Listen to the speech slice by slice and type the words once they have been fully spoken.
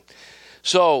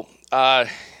So,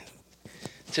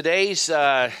 today's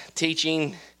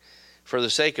teaching, for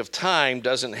the sake of time,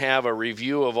 doesn't have a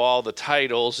review of all the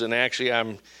titles, and actually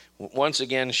I'm once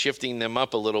again shifting them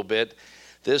up a little bit.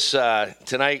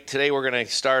 Today we're going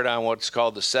to start on what's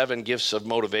called the 7 gifts of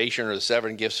motivation, or the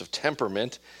 7 gifts of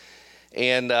temperament.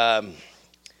 And I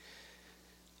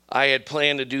had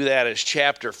planned to do that as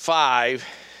chapter 5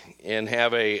 and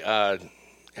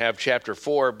have chapter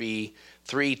 4 be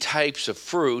 3 types of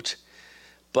fruit.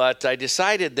 But I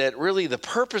decided that really the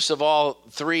purpose of all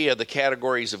 3 of the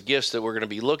categories of gifts that we're going to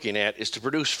be looking at is to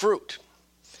produce fruit.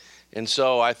 And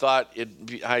so I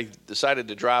decided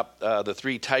to drop the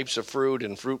 3 types of fruit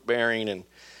and fruit bearing, and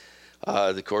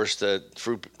of course the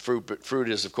fruit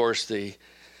is of course the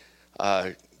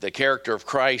character of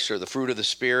Christ, or the fruit of the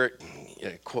Spirit,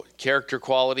 character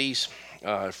qualities.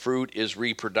 Fruit is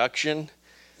reproduction.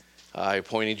 I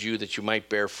appointed you that you might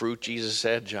bear fruit, Jesus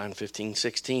said, John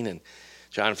 15:16, and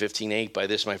John 15:8, by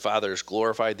this my Father is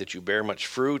glorified, that you bear much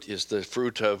fruit, is the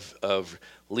fruit of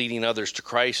leading others to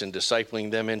Christ and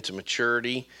discipling them into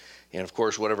maturity. And of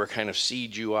course, whatever kind of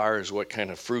seed you are is what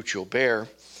kind of fruit you'll bear.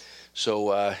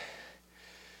 So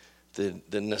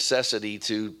the necessity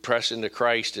to press into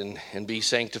Christ and be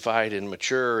sanctified and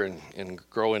mature and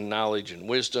grow in knowledge and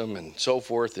wisdom and so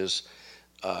forth is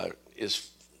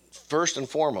first and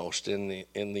foremost in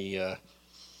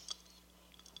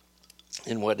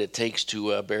what it takes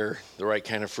to bear the right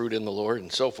kind of fruit in the Lord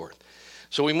and so forth.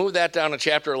 So we moved that down to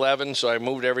chapter 11. So I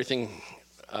moved everything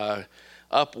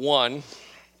up 1,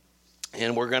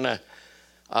 and we're going to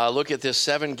look at this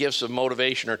 7 gifts of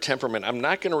motivation or temperament. I'm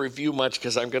not going to review much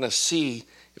because I'm going to see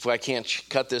if I can't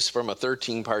cut this from a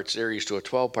 13-part series to a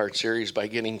 12-part series by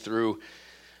getting through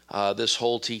this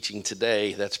whole teaching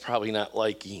today. That's probably not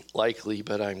likely,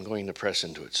 but I'm going to press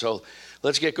into it. So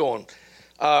let's get going.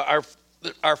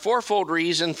 Our fourfold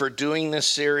reason for doing this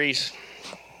series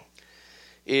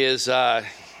is that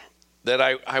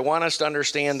I want us to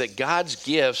understand that God's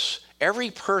gifts,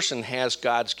 every person has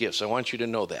God's gifts. I want you to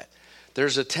know that.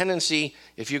 There's a tendency,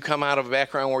 if you come out of a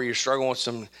background where you're struggling with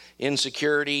some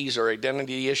insecurities or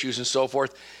identity issues and so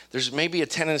forth, there's maybe a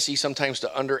tendency sometimes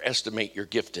to underestimate your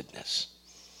giftedness.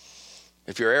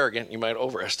 If you're arrogant, you might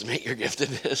overestimate your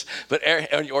giftedness,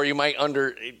 or you might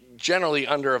generally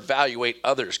under-evaluate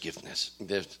others' giftedness.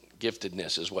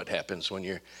 Giftedness is what happens when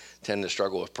you tend to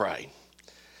struggle with pride.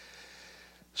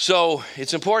 So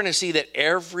it's important to see that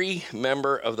every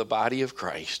member of the body of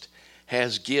Christ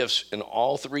has gifts in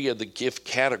all 3 of the gift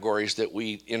categories that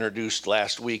we introduced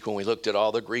last week when we looked at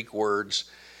all the Greek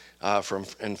words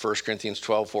in 1 Corinthians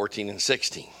 12, 14, and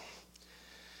 16.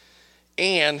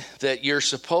 And that you're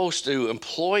supposed to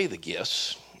employ the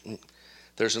gifts.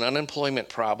 There's an unemployment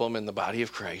problem in the body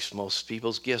of Christ. Most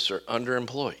people's gifts are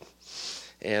underemployed.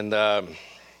 And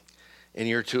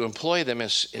you're to employ them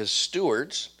as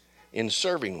stewards in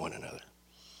serving one another.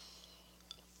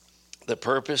 The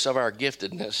purpose of our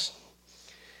giftedness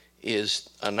is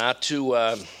not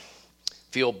to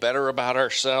feel better about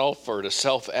ourselves or to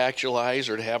self-actualize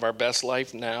or to have our best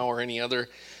life now or any other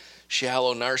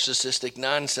shallow narcissistic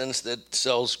nonsense that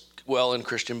sells well in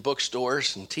Christian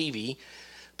bookstores and TV,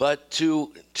 but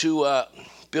to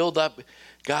build up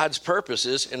God's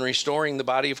purposes in restoring the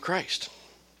body of Christ.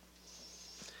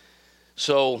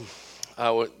 So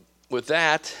with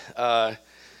that,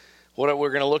 what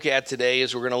we're going to look at today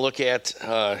is we're going to look at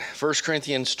 1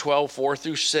 Corinthians 12, 4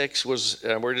 through 6. We're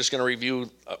just going to review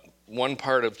one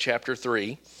part of chapter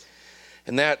 3,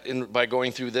 and that by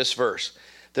going through this verse.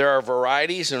 There are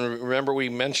varieties, and remember we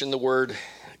mentioned the word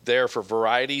there for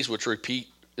varieties, which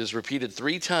is repeated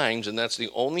 3 times, and that's the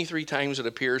only 3 times it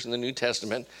appears in the New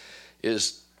Testament,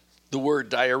 is the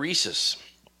word diaresis.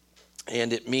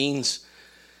 And it means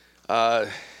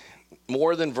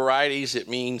more than varieties, it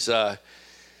means a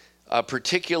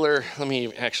particular, let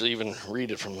me actually even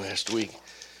read it from last week.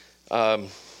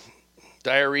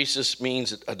 Diaresis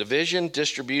means a division,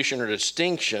 distribution, or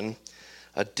distinction,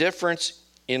 a difference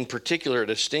in particular, a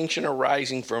distinction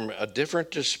arising from a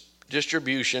different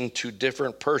distribution to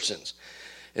different persons.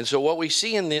 And so what we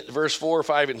see in verse 4,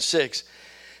 5, and 6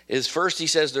 is first he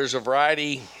says there's a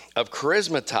variety of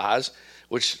charismatas,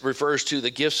 which refers to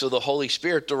the gifts of the Holy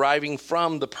Spirit deriving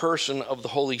from the person of the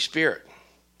Holy Spirit.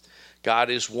 God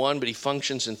is one, but he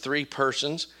functions in 3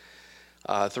 persons,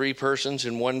 3 persons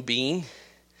in one being.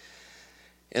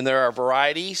 And there are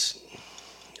varieties,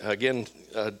 again,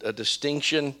 a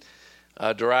distinction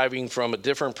deriving from a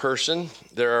different person.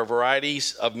 There are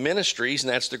varieties of ministries,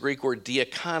 and that's the Greek word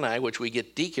diakonai, which we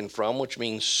get deacon from, which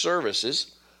means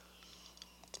services.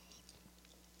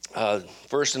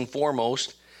 First and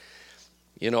foremost,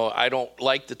 I don't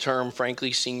like the term,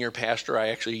 frankly, senior pastor. I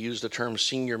actually use the term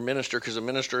senior minister because a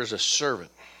minister is a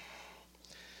servant.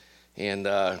 And,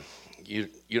 the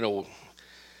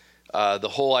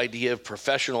whole idea of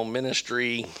professional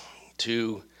ministry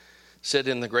to sit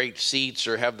in the great seats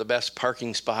or have the best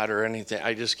parking spot or anything,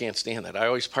 I just can't stand that. I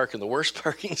always park in the worst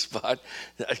parking spot.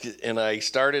 And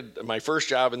my first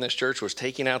job in this church was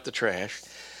taking out the trash.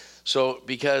 So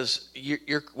because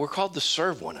we're called to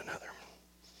serve one another.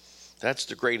 That's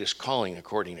the greatest calling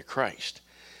according to Christ.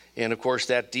 And of course,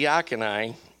 that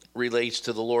diaconai relates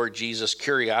to the Lord Jesus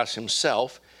Kyrios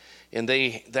himself. And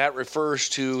that refers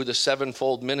to the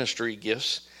sevenfold ministry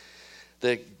gifts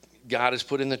that God has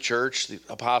put in the church: the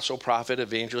apostle, prophet,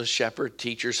 evangelist, shepherd,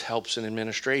 teachers, helps, and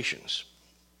administrations.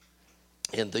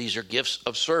 And these are gifts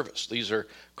of service. These are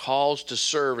calls to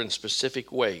serve in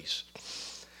specific ways.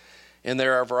 And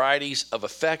there are varieties of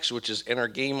effects, which is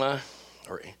energema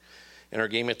or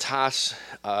energematas,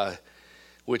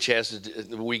 which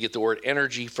we get the word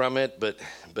energy from it, but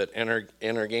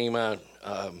energema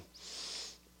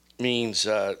means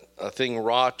a thing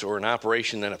wrought or an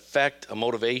operation that affect, a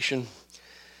motivation.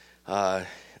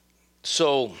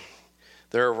 So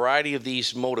there are a variety of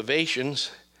these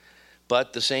motivations,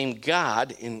 but the same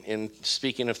God, in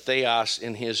speaking of theos,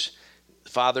 in his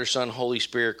Father, Son, Holy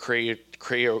Spirit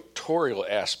creatorial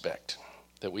aspect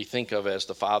that we think of as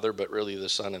the Father, but really the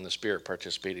Son and the Spirit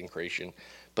participate in creation,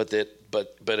 but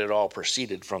it all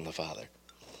proceeded from the Father.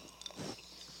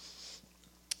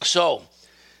 So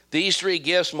these three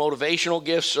gifts, motivational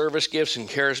gifts, service gifts, and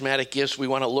charismatic gifts, we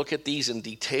want to look at these in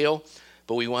detail,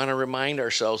 but we want to remind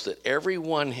ourselves that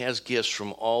everyone has gifts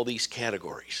from all these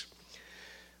categories.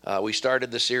 We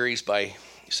started the series by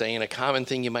saying a common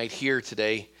thing you might hear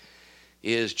today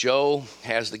is Joe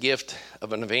has the gift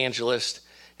of an evangelist,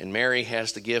 and Mary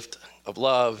has the gift of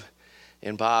love,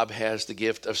 and Bob has the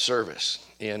gift of service.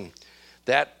 And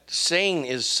that saying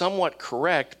is somewhat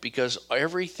correct because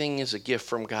everything is a gift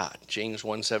from God. James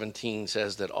 1:17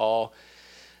 says that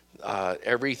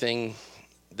everything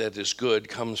that is good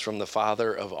comes from the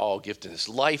Father of all giftedness.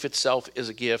 Life itself is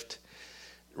a gift.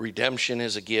 Redemption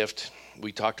is a gift.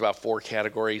 We talked about 4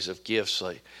 categories of gifts,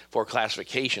 like 4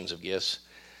 classifications of gifts.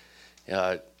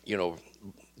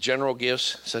 General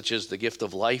gifts such as the gift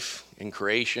of life and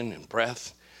creation and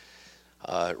breath.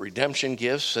 Redemption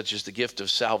gifts such as the gift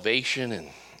of salvation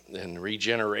and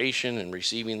regeneration and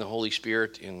receiving the Holy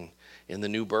Spirit in the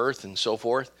new birth and so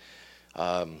forth.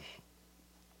 But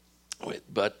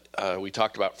we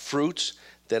talked about fruits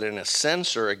that in a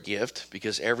sense are a gift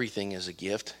because everything is a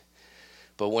gift.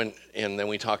 And then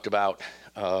we talked about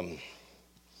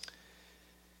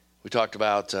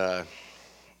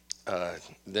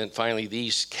then finally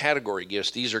these category gifts.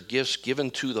 These are gifts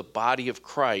given to the body of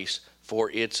Christ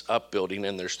for its upbuilding,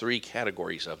 and there's 3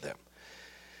 categories of them.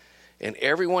 And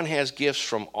everyone has gifts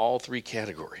from all 3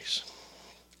 categories.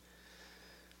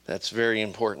 That's very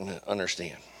important to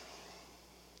understand.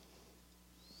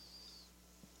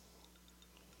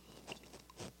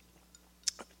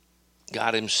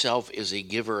 God himself is a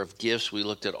giver of gifts. We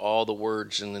looked at all the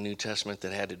words in the New Testament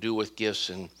that had to do with gifts,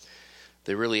 and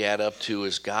they really add up to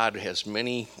is God has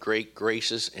many great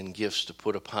graces and gifts to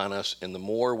put upon us, and the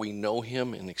more we know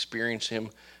him and experience him,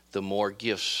 the more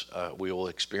gifts we will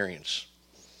experience.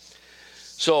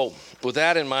 So with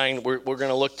that in mind, we're going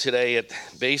to look today at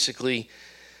basically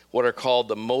what are called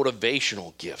the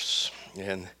motivational gifts.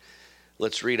 And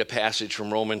let's read a passage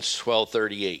from Romans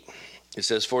 12:38. It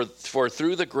says, For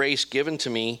through the grace given to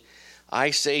me,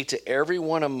 I say to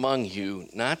everyone among you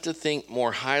not to think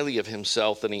more highly of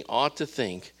himself than he ought to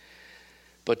think,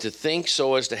 but to think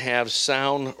so as to have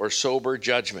sound or sober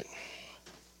judgment.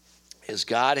 As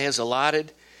God has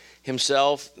allotted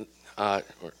himself, I'm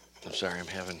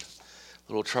having a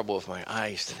little trouble with my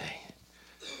eyes today.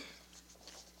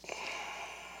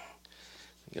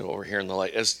 Get over here in the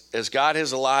light. As God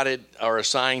has allotted or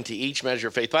assigned to each measure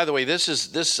of faith. By the way,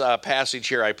 this passage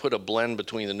here, I put a blend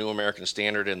between the New American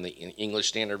Standard and the English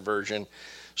Standard Version.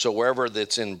 So wherever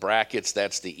that's in brackets,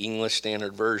 that's the English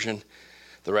Standard Version.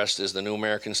 The rest is the New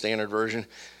American Standard Version.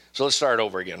 So let's start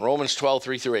over again. Romans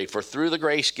 12:3-8. For through the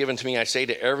grace given to me, I say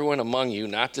to everyone among you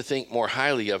not to think more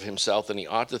highly of himself than he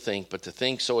ought to think, but to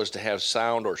think so as to have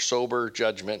sound or sober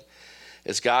judgment,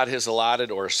 as God has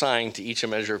allotted or assigned to each a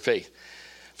measure of faith.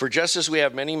 For just as we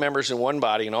have many members in one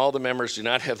body, and all the members do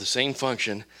not have the same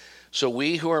function, so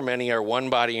we who are many are one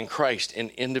body in Christ,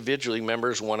 and individually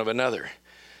members one of another.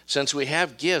 Since we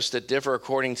have gifts that differ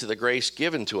according to the grace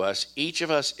given to us, each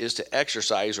of us is to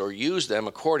exercise or use them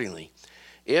accordingly.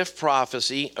 If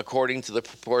prophecy, according to the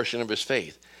proportion of his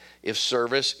faith. If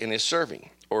service, in his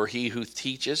serving. Or he who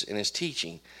teaches, in his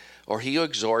teaching. or he who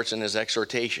exhorts in his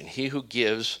exhortation, he who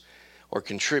gives or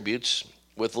contributes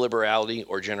with liberality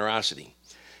or generosity,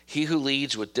 he who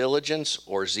leads with diligence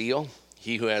or zeal,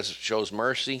 he who shows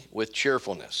mercy with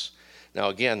cheerfulness. Now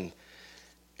again,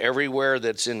 everywhere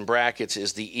that's in brackets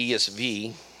is the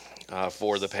ESV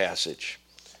for the passage.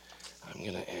 I'm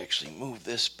going to actually move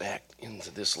this back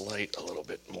into this light a little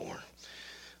bit more.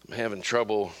 I'm having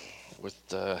trouble with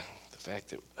the fact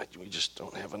that we just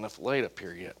don't have enough light up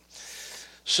here yet.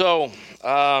 So,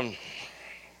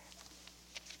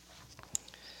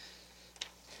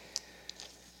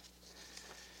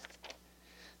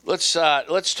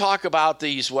 let's talk about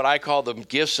these, what I call the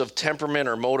gifts of temperament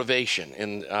or motivation,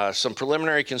 and some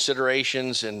preliminary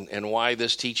considerations and why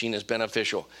this teaching is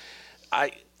beneficial.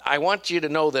 I want you to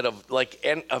know that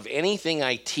of anything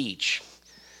I teach,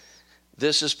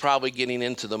 this is probably getting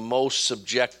into the most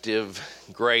subjective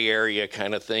gray area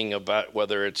kind of thing about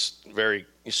whether it's very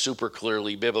super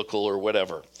clearly biblical or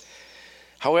whatever.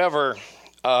 However,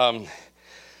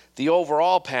 the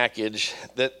overall package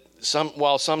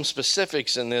while some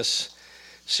specifics in this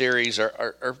series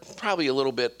are probably a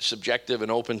little bit subjective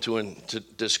and open to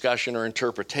discussion or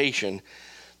interpretation,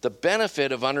 the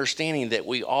benefit of understanding that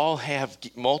we all have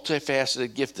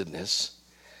multifaceted giftedness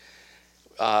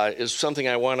is something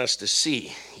I want us to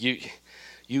see.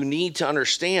 You need to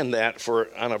understand that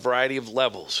on a variety of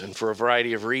levels and for a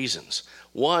variety of reasons.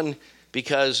 One,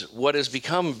 because what has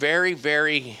become very,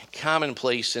 very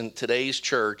commonplace in today's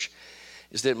church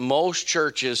is that most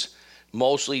churches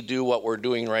mostly do what we're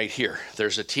doing right here.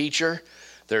 There's a teacher,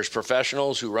 there's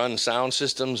professionals who run sound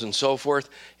systems and so forth,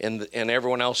 and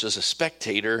everyone else is a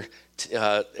spectator.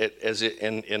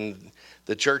 And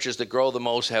the churches that grow the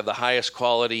most have the highest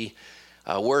quality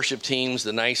worship teams,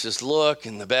 the nicest look,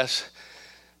 and the best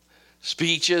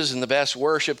speeches and the best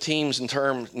worship teams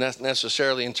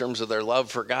necessarily in terms of their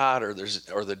love for God or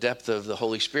the depth of the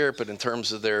Holy Spirit, but in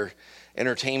terms of their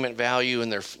entertainment value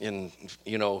and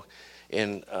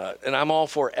I'm all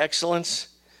for excellence.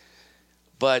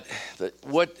 But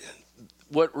what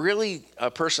really a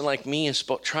person like me is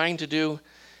trying to do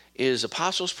is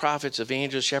apostles, prophets,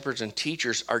 evangelists, shepherds, and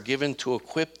teachers are given to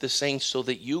equip the saints so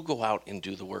that you go out and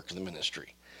do the work of the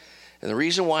ministry. And the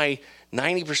reason why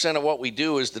 90% of what we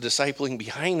do is the discipling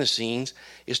behind the scenes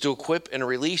is to equip and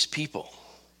release people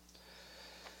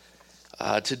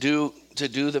to do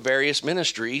the various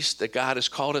ministries that God has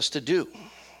called us to do.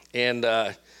 And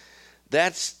that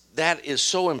is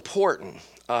so important.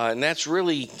 And that's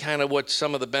really kind of what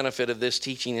some of the benefit of this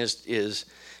teaching is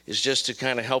just to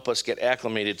kind of help us get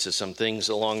acclimated to some things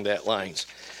along that lines.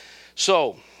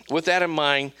 So with that in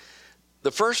mind,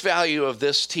 the first value of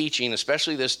this teaching,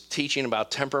 especially this teaching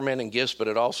about temperament and gifts, but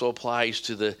it also applies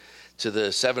to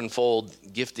the sevenfold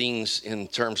giftings in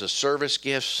terms of service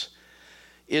gifts,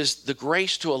 is the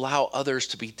grace to allow others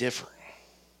to be different.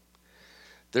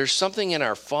 There's something in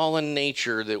our fallen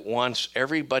nature that wants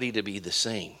everybody to be the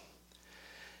same.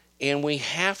 And we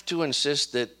have to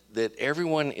insist that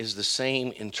everyone is the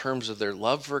same in terms of their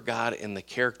love for God and the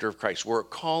character of Christ. We're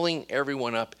calling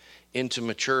everyone up into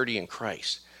maturity in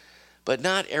Christ. But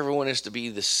not everyone is to be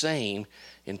the same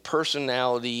in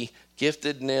personality,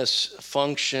 giftedness,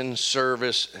 function,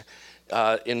 service.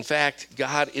 In fact,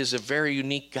 God is a very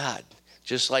unique God.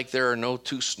 Just like there are no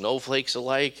two snowflakes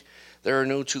alike, there are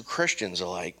no two Christians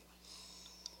alike.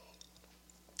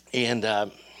 And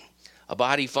a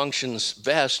body functions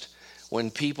best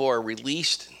when people are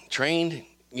released, trained,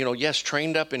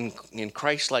 trained up in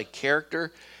Christ-like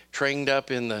character, trained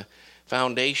up in the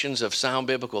foundations of sound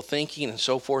biblical thinking and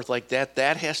so forth like that.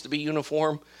 That has to be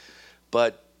uniform.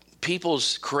 But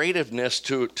people's creativeness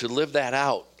to live that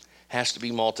out has to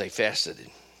be multifaceted.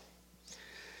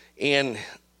 And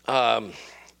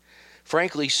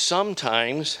frankly,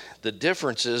 sometimes the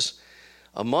differences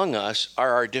among us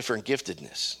are our different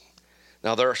giftedness.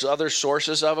 Now, there's other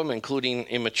sources of them, including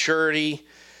immaturity,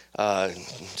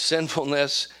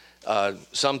 sinfulness,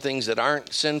 some things that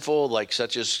aren't sinful,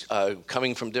 such as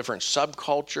coming from different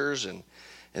subcultures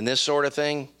and this sort of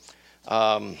thing.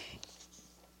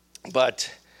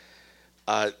 But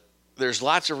there's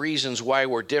lots of reasons why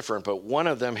we're different, but one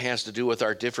of them has to do with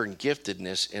our different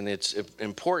giftedness, and it's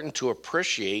important to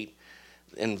appreciate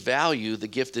and value the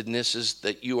giftednesses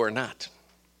that you are not.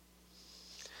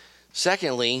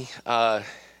 Secondly,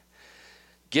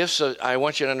 gifts. I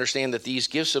want you to understand that these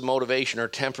gifts of motivation or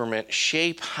temperament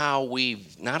shape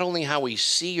not only how we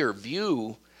see or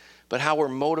view, but how we're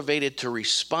motivated to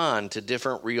respond to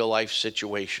different real life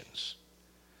situations.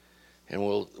 And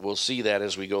we'll see that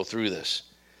as we go through this.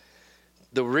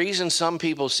 The reason some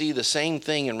people see the same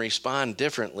thing and respond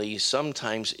differently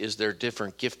sometimes is their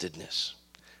different giftedness.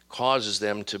 causes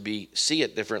them to see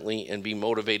it differently and be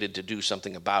motivated to do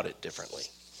something about it differently.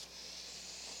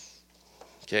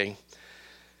 Okay.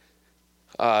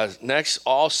 Next,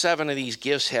 all 7 of these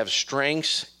gifts have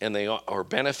strengths and they are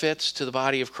benefits to the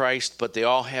body of Christ, but they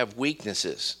all have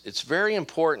weaknesses. It's very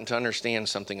important to understand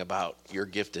something about your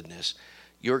giftedness.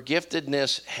 Your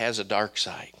giftedness has a dark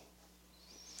side.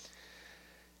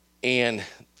 And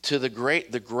the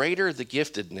greater the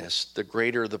giftedness, the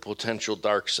greater the potential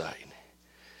dark side.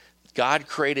 God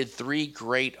created 3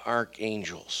 great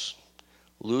archangels,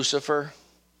 Lucifer,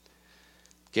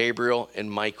 Gabriel,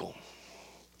 and Michael.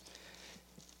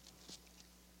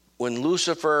 When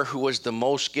Lucifer, who was the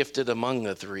most gifted among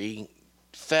the 3,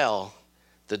 fell,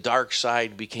 the dark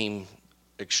side became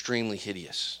extremely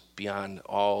hideous, beyond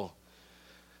all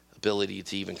ability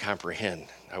to even comprehend.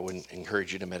 I wouldn't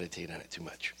encourage you to meditate on it too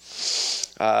much.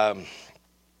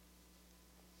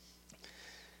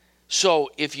 So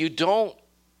if you don't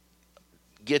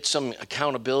get some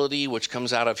accountability, which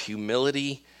comes out of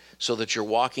humility, so that you're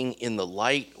walking in the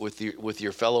light with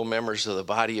your fellow members of the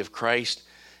body of Christ,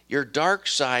 your dark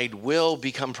side will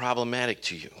become problematic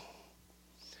to you.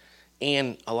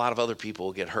 And a lot of other people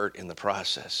will get hurt in the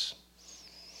process.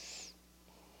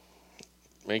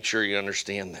 Make sure you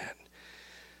understand that.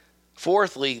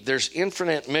 Fourthly, there's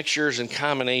infinite mixtures and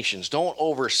combinations. Don't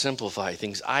oversimplify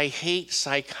things. I hate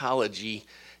psychology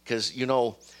because,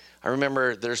 I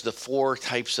remember there's the 4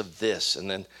 types of this, and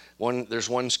then there's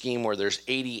one scheme where there's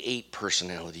 88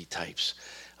 personality types.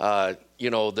 Of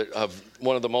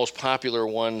one of the most popular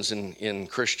ones in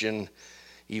Christian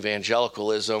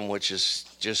evangelicalism, which is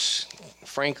just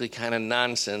frankly kind of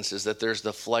nonsense, is that there's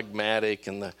the phlegmatic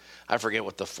and I forget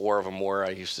what the 4 of them were.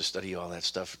 I used to study all that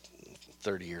stuff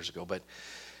 30 years ago, but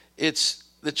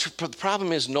the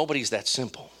problem is nobody's that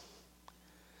simple.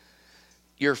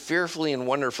 You're fearfully and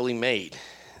wonderfully made.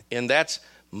 And that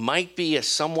might be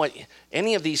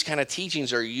any of these kind of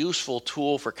teachings are a useful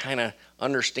tool for kind of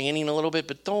understanding a little bit,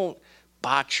 but don't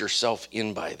box yourself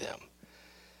in by them.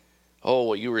 Oh,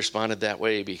 well, you responded that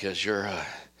way because you're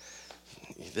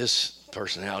this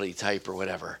personality type or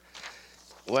whatever.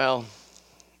 Well,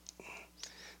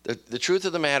 the truth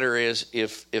of the matter is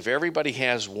if everybody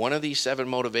has one of these 7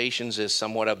 motivations as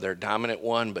somewhat of their dominant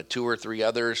one, but 2 or 3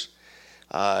 others,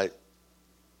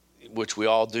 which we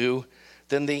all do,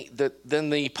 then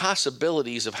the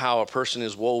possibilities of how a person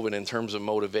is woven in terms of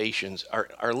motivations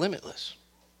are limitless.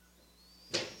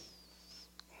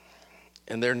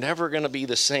 And they're never going to be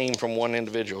the same from one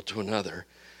individual to another.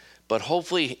 But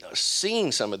hopefully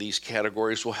seeing some of these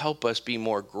categories will help us be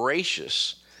more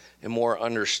gracious and more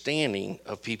understanding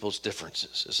of people's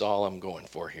differences, is all I'm going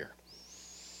for here.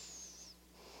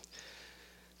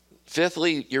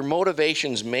 Fifthly, your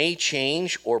motivations may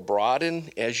change or broaden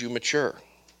as you mature.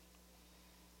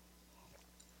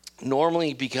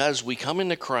 Normally, because we come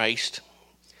into Christ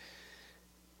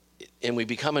and we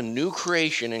become a new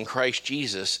creation in Christ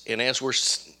Jesus, and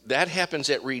that happens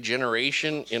at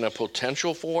regeneration in a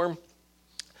potential form,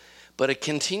 but it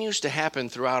continues to happen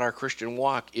throughout our Christian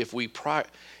walk if we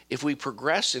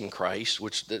progress in Christ,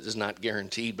 which is not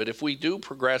guaranteed, but if we do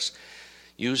progress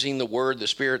using the Word, the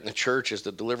Spirit, and the church as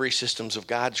the delivery systems of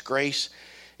God's grace,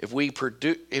 if we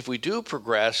do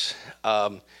progress,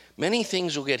 many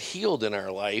things will get healed in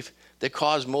our life that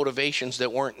cause motivations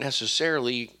that weren't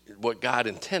necessarily what God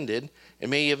intended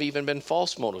and may have even been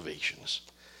false motivations.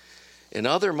 And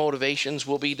other motivations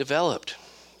will be developed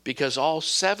because all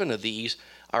 7 of these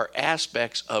are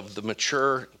aspects of the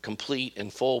mature, complete,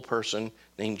 and full person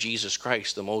named Jesus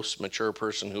Christ, the most mature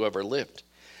person who ever lived.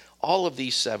 All of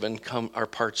these 7 are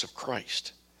parts of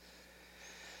Christ.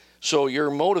 So your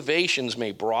motivations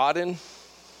may broaden,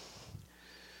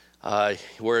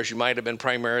 whereas you might have been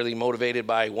primarily motivated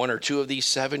by 1 or 2 of these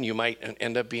 7, you might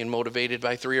end up being motivated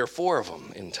by 3 or 4 of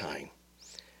them in time.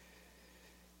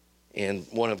 And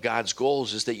one of God's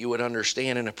goals is that you would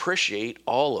understand and appreciate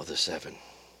all of the 7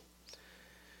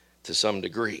 to some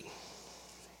degree.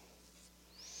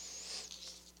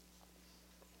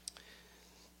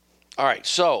 All right,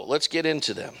 so let's get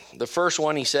into them. The first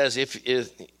one, he says,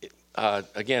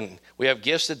 again, we have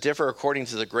gifts that differ according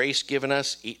to the grace given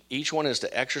us. Each one is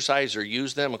to exercise or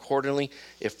use them accordingly.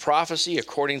 If prophecy,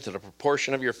 according to the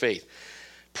proportion of your faith.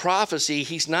 Prophecy,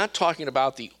 he's not talking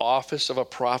about the office of a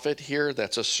prophet here.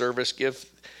 That's a service gift.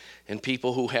 And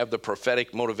people who have the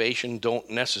prophetic motivation don't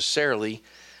necessarily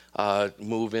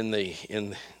move in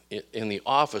the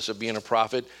office of being a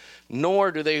prophet,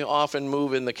 nor do they often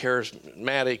move in the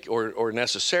charismatic or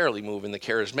necessarily move in the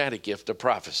charismatic gift of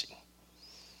prophecy.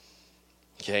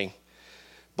 Okay?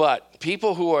 But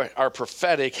people who are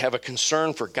prophetic have a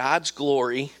concern for God's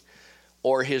glory,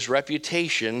 or his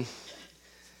reputation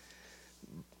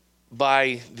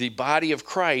by the body of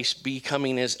Christ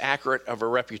becoming as accurate of a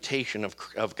reputation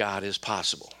of God as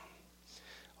possible.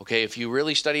 Okay, if you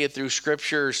really study it through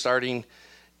Scripture,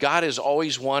 God has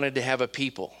always wanted to have a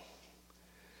people.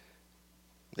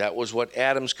 That was what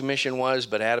Adam's commission was,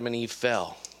 but Adam and Eve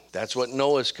fell. That's what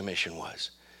Noah's commission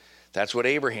was. That's what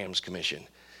Abraham's commission.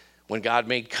 When God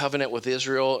made covenant with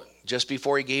Israel, just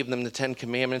before he gave them the 10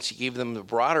 Commandments, he gave them the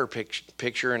broader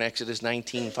picture in Exodus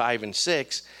 19:5 and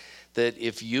 6, that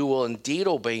if you will indeed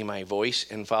obey my voice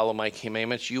and follow my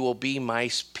commandments, you will be my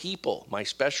people, my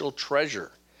special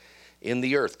treasure in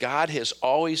the earth. God has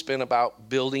always been about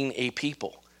building a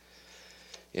people.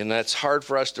 And that's hard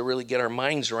for us to really get our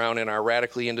minds around in our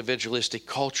radically individualistic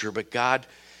culture. But God,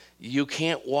 you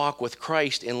can't walk with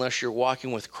Christ unless you're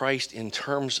walking with Christ in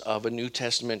terms of a New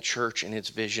Testament church and its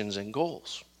visions and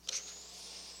goals.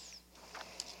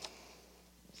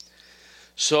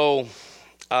 So,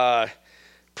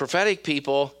 prophetic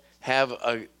people have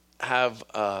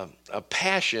a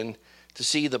passion to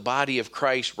see the body of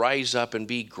Christ rise up and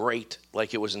be great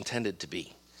like it was intended to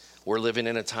be. We're living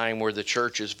in a time where the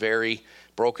church is very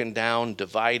broken down,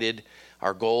 divided.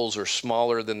 Our goals are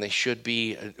smaller than they should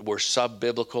be. We're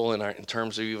sub-biblical in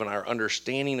terms of even our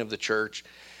understanding of the church.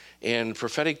 And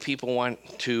prophetic people want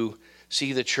to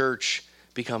see the church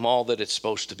become all that it's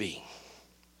supposed to be.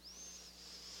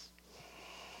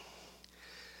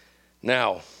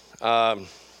 Now,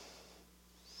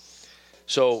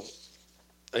 so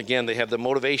again, they have the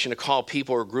motivation to call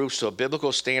people or groups to a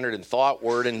biblical standard in thought,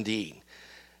 word, and deed.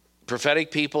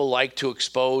 Prophetic people like to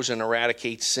expose and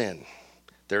eradicate sin.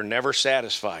 They're never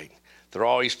satisfied. They're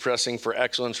always pressing for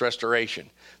excellence restoration.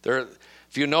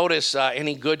 If you notice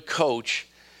any good coach,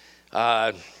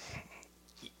 after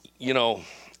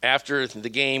the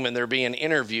game and they're being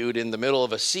interviewed in the middle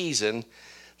of a season,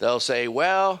 they'll say,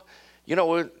 well,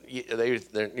 the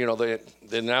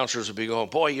announcers will be going,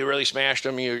 boy, you really smashed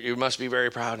them. You must be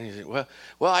very proud. And you say,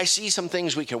 well, I see some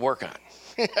things we can work on.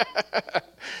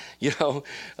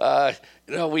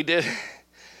 We did.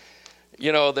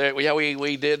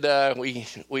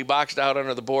 We boxed out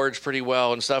under the boards pretty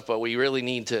well and stuff, but we really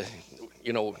need to,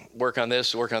 work on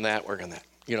this, work on that.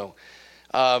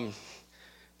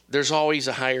 There's always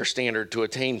a higher standard to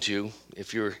attain to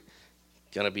if you're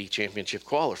going to be championship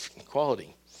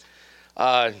quality.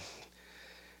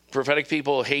 Prophetic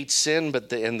people hate sin,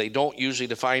 and they don't usually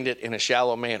define it in a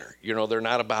shallow manner. They're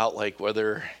not about like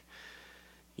whether,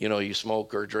 you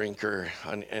smoke or drink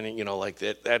like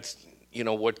that. That's,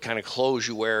 what kind of clothes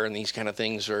you wear, and these kind of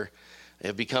things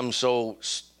have become so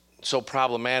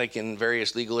problematic in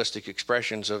various legalistic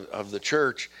expressions of the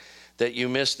church that you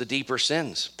miss the deeper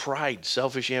sins: pride,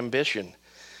 selfish ambition,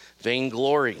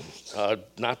 vainglory,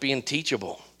 not being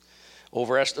teachable,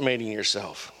 overestimating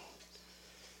yourself.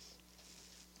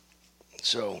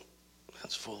 So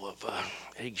that's full of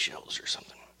eggshells or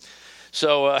something.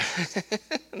 So,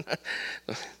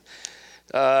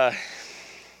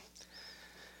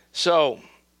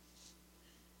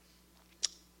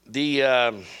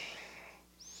 the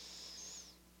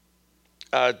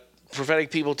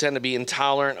prophetic people tend to be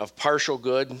intolerant of partial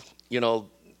good. You'll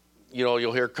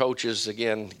hear coaches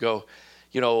again go,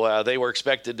 they were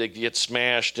expected to get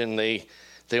smashed and they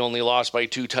only lost by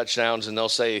 2 touchdowns, and they'll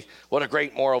say, what a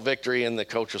great moral victory. And the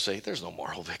coach will say, there's no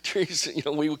moral victories.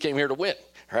 We came here to win,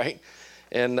 right?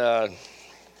 And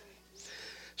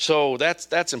so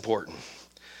that's important.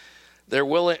 They're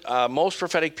willing. Most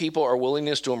prophetic people are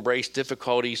willingness to embrace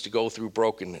difficulties, to go through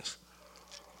brokenness.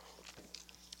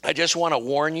 I just want to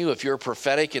warn you, if you're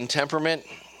prophetic in temperament,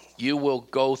 you will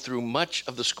go through much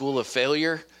of the school of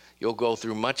failure. You'll go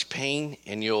through much pain,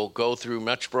 and you'll go through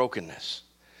much brokenness.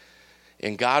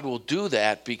 And God will do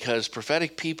that because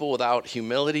prophetic people without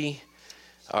humility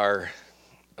are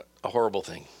a horrible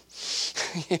thing.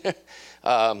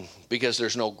 Because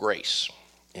there's no grace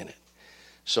in it.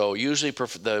 So usually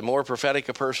the more prophetic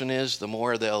a person is, the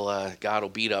more God will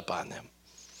beat up on them.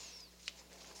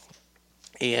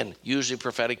 And usually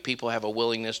prophetic people have a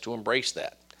willingness to embrace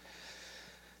that.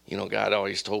 God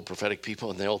always told prophetic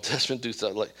people in the Old Testament, do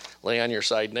stuff like lay on your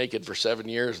side naked for 7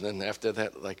 years, and then after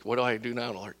that, like, what do I do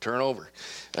now, Lord? Turn over.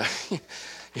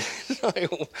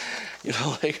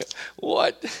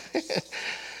 What?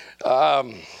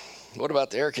 What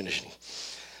about the air conditioning?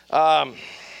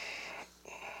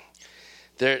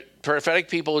 The prophetic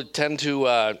people tend to,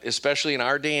 especially in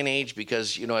our day and age,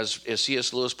 because as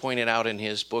C.S. Lewis pointed out in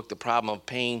his book, The Problem of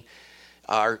Pain,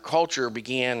 our culture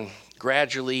began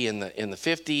gradually in the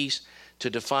 50s to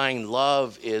define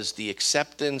love as the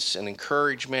acceptance and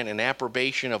encouragement and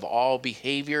approbation of all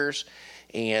behaviors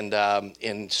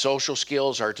and social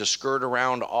skills are to skirt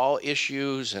around all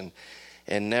issues and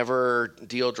never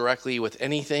deal directly with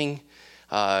anything.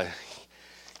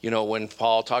 When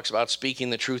Paul talks about speaking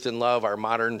the truth in love, our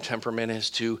modern temperament is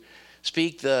to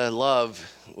speak the love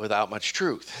without much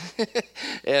truth.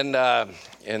 and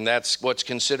that's what's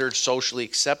considered socially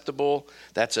acceptable.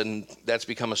 That's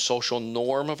become a social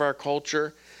norm of our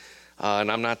culture.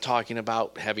 And I'm not talking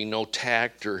about having no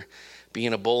tact or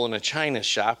being a bull in a china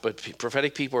shop, but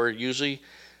prophetic people are usually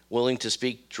willing to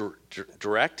speak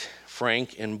direct,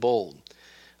 frank, and bold.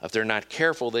 If they're not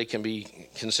careful, they can be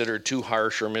considered too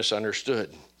harsh or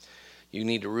misunderstood. You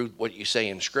need to root what you say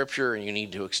in Scripture, and you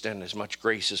need to extend as much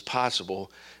grace as possible.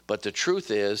 But the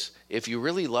truth is, if you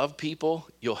really love people,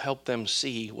 you'll help them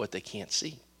see what they can't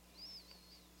see.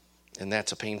 And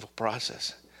that's a painful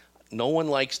process. No one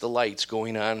likes the lights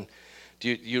going on. Do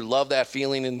you love that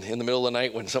feeling in the middle of the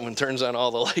night when someone turns on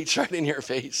all the lights right in your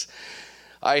face?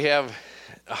 I have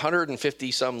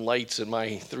 150-some lights in my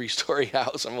 3-story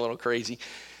house. I'm a little crazy.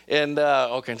 And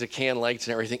all kinds of can lights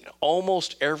and everything.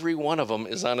 Almost every one of them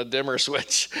is on a dimmer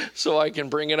switch, so I can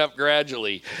bring it up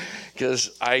gradually,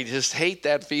 because I just hate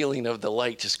that feeling of the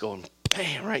light just going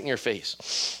bam right in your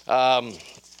face.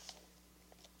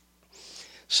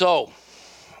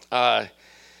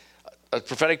 A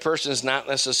prophetic person is not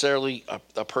necessarily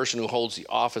a person who holds the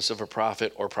office of a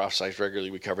prophet or prophesies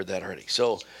regularly. We covered that already.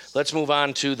 So let's move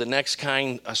on to the next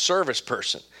kind, a service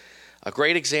person. A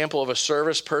great example of a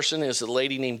service person is a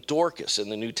lady named Dorcas in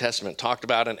the New Testament, talked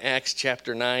about in Acts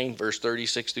chapter 9, verse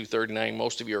 36 through 39.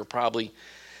 Most of you are probably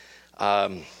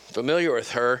familiar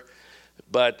with her,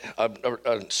 but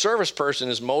a service person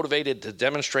is motivated to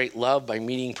demonstrate love by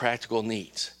meeting practical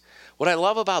needs. What I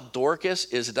love about Dorcas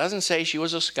is it doesn't say she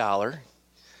was a scholar,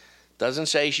 doesn't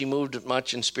say she moved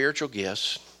much in spiritual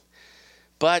gifts,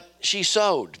 but she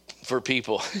sewed for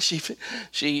people. She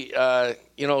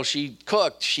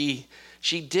cooked. She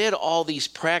did all these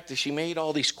practice. She made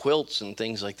all these quilts and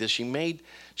things like this.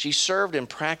 She served in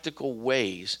practical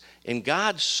ways, and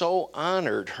God so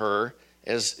honored her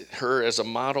as a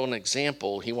model and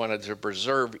example. He wanted to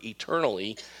preserve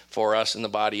eternally for us in the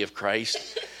body of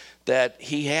Christ. That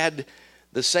he had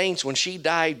the saints, when she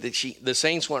died, the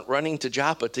saints went running to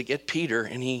Joppa to get Peter,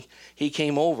 and he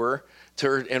came over to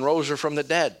her and rose her from the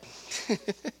dead.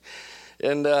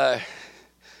 And there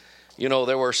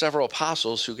were several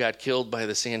apostles who got killed by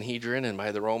the Sanhedrin and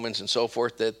by the Romans and so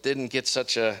forth that didn't get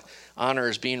such a honor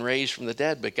as being raised from the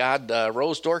dead. But God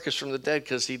rose Dorcas from the dead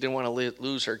because he didn't want to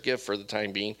lose her gift for the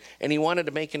time being, and he wanted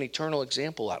to make an eternal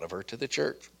example out of her to the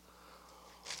church.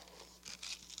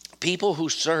 People who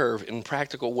serve in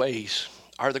practical ways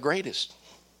are the greatest.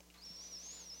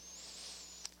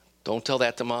 Don't tell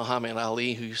that to Muhammad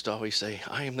Ali, who used to always say,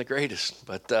 I am the greatest.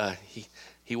 But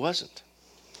he wasn't.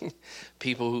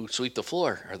 People who sweep the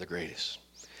floor are the greatest.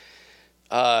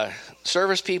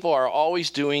 Service people are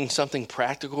always doing something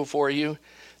practical for you.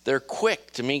 They're quick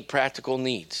to meet practical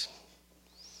needs.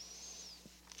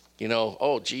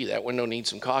 That window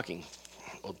needs some caulking.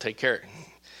 We'll take care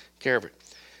of it.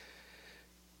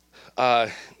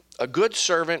 A good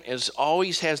servant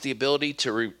always has the ability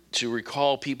to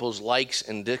recall people's likes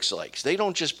and dislikes. They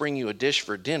don't just bring you a dish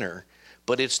for dinner,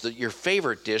 but it's your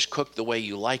favorite dish cooked the way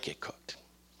you like it cooked.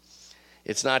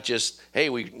 It's not just, hey,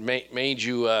 we made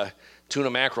you tuna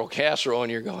mackerel casserole,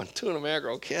 and you're going, tuna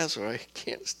mackerel casserole? I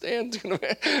can't stand tuna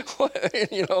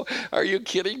mackerel. Are you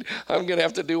kidding? I'm going to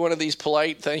have to do one of these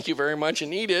polite thank you very much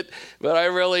and eat it, but I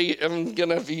really am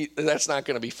going to that's not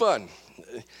going to be fun.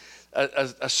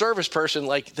 A service person,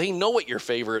 they know what your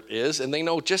favorite is, and they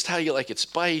know just how you like it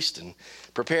spiced and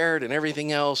prepared and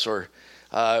everything else, or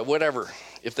whatever.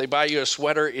 If they buy you a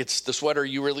sweater, it's the sweater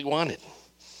you really wanted.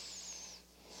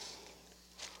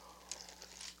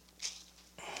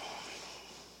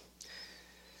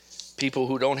 People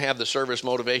who don't have the service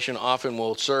motivation often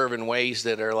will serve in ways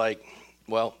that are like,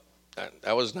 well,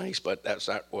 that was nice, but that's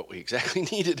not what we exactly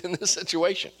needed in this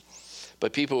situation.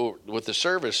 But people with the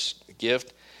service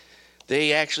gift,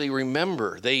 they actually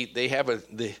remember. They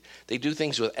do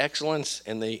things with excellence,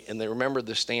 and they remember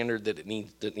the standard that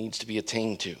needs to be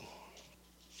attained to.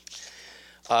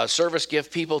 Service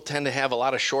gift people tend to have a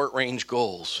lot of short-range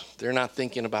goals. They're not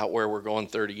thinking about where we're going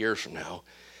 30 years from now,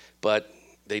 but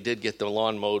they did get the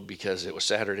lawn mowed because it was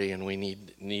Saturday and we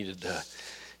needed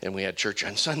and we had church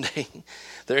on Sunday.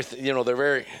 They're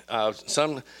very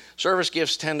some service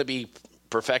gifts tend to be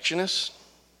perfectionists.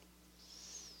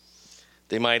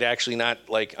 They might actually not,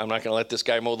 I'm not going to let this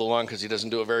guy mow the lawn because he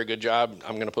doesn't do a very good job.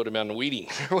 I'm going to put him on the weeding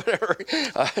or whatever.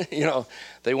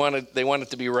 They want it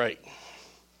to be right.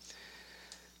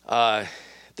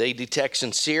 They detect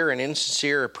sincere and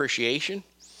insincere appreciation.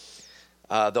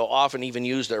 They'll often even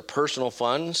use their personal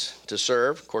funds to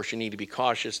serve. Of course, you need to be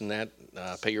cautious in that.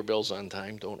 Pay your bills on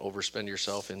time. Don't overspend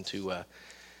yourself into,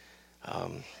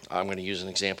 I'm going to use an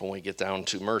example when we get down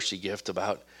to mercy gift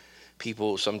about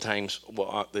people sometimes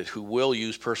who will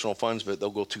use personal funds, but they'll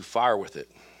go too far with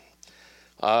it.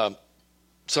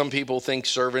 Some people think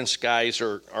servants, guys,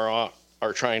 are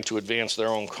trying to advance their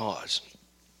own cause.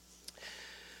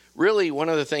 Really, one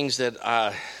of the things that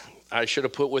I should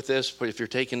have put with this, but if you're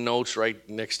taking notes, right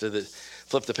next to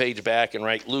flip the page back and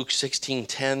write Luke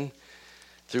 16:10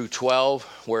 through 12,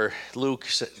 where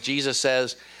Jesus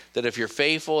says that if you're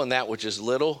faithful in that which is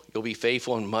little, you'll be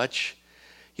faithful in much.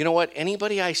 You know what?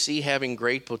 Anybody I see having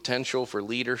great potential for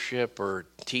leadership or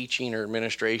teaching or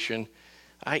administration,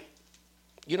 I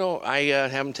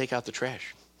have them take out the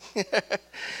trash.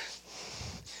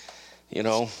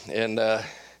 And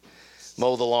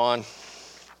mow the lawn,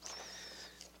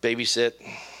 babysit,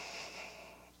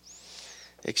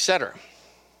 etc.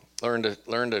 Learn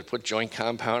to put joint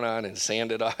compound on and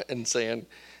sand it off and sand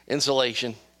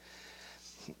insulation.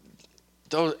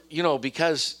 Those,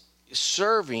 because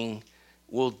serving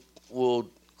will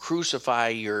crucify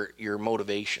your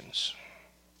motivations.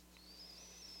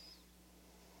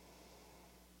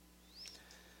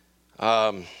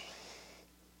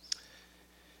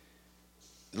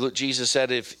 Look, Jesus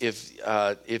said,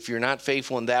 if you're not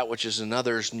faithful in that which is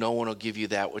another's, no one will give you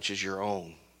that which is your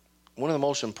own. One of the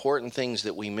most important things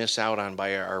that we miss out on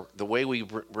by the way we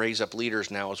raise up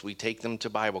leaders now is we take them to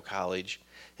Bible college,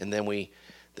 and then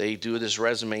they do this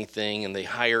resume thing, and they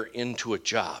hire into a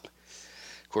job.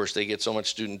 Of course, they get so much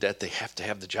student debt, they have to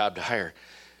have the job to hire.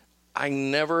 I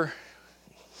never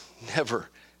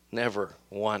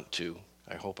want to,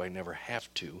 I hope I never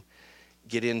have to,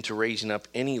 get into raising up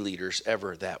any leaders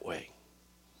ever that way.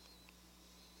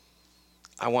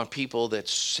 I want people that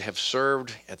have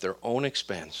served at their own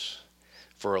expense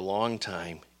for a long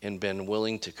time and been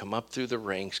willing to come up through the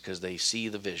ranks because they see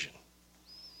the vision.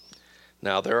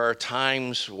 Now, there are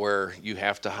times where you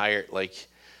have to hire, like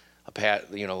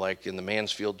like in the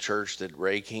Mansfield church that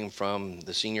Ray came from,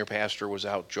 the senior pastor was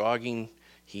out jogging.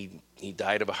 He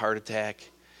died of a heart attack.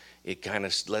 It kind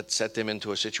of set them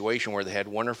into a situation where they had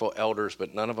wonderful elders,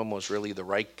 but none of them was really the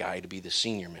right guy to be the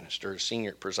senior minister,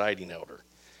 senior presiding elder.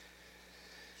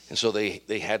 And so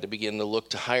they had to begin to look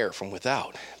to hire from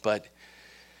without. But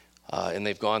and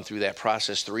they've gone through that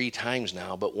process 3 times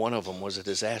now, but one of them was a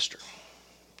disaster.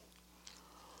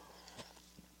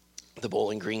 The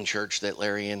Bowling Green church that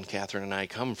Larry and Catherine and I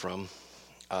come from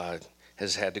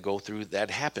has had to go through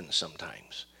that. Happens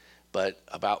sometimes. But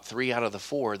about 3 out of the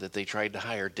 4 that they tried to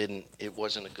hire it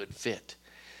wasn't a good fit.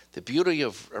 The beauty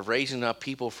of raising up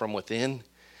people from within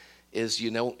is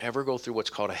you don't ever go through what's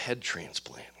called a head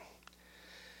transplant.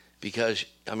 Because,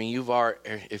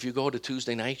 if you go to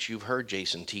Tuesday nights, you've heard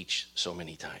Jason teach so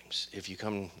many times. If you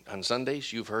come on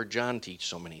Sundays, you've heard John teach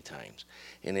so many times.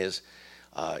 And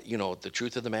the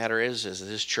truth of the matter is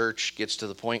this church gets to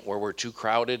the point where we're too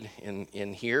crowded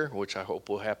in here, which I hope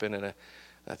will happen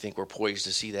I think we're poised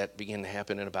to see that begin to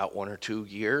happen in about 1 or 2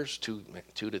 years, 2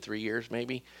 to 3 years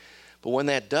maybe. But when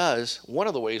that does, one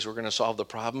of the ways we're going to solve the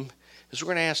problem is we're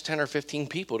going to ask 10 or 15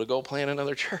 people to go plant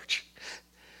another church.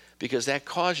 Because that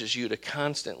causes you to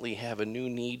constantly have a new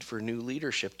need for new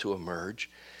leadership to emerge.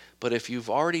 But if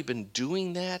you've already been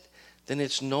doing that, then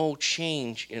it's no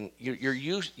change in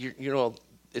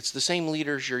it's the same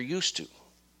leaders you're used to,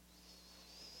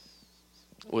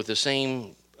 with the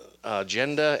same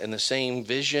agenda and the same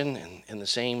vision and the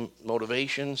same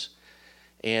motivations.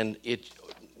 And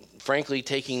frankly,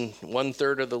 taking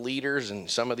 1/3 of the leaders and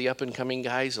some of the up-and-coming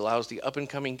guys allows the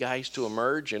up-and-coming guys to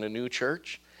emerge in a new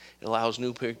church. It allows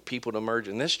new people to emerge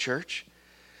in this church.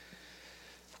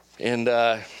 And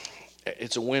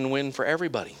it's a win-win for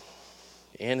everybody.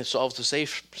 And it solves the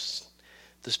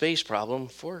space problem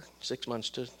for 6 months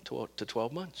to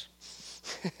 12 months.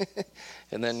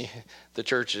 And then the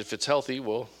church, if it's healthy,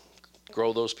 will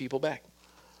grow those people back.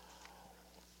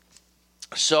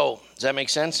 So, does that make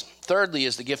sense? Thirdly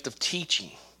is the gift of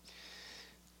teaching.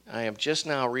 I have just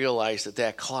now realized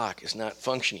that clock is not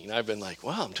functioning. I've been like,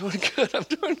 wow, I'm doing good, but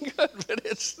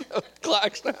the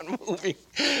clock's not moving.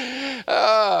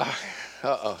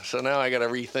 So now I got to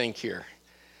rethink here.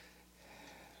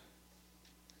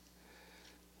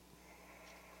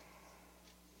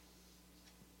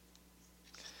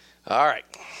 All right,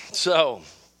 so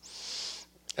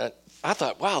I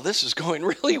thought, wow, this is going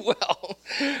really well.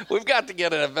 We've got to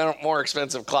get a more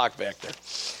expensive clock back there.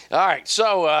 All right,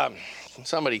 so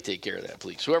somebody take care of that,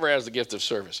 please. Whoever has the gift of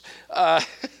service.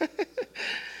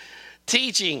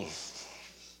 Teaching.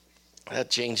 That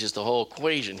changes the whole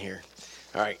equation here.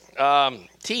 All right.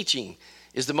 Teaching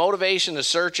is the motivation to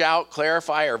search out,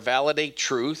 clarify, or validate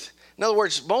truth. In other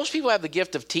words, most people have the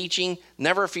gift of teaching,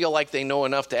 never feel like they know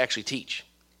enough to actually teach.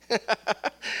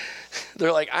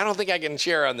 They're like, I don't think I can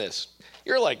share on this.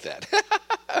 You're like that.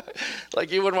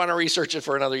 Like you wouldn't want to research it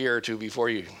for another year or two before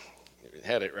you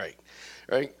had it right.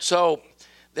 Right? So,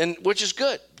 then, which is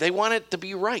good. They want it to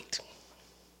be right.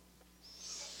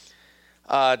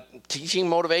 Teaching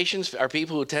motivations are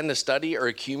people who tend to study or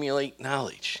accumulate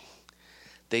knowledge.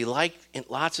 They like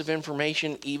lots of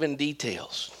information, even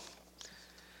details.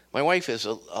 My wife is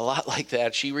a lot like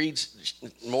that. She reads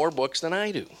more books than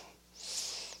I do.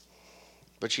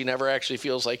 But she never actually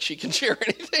feels like she can share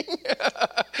anything.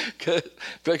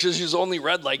 Because she's only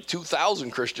read like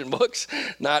 2,000 Christian books,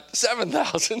 not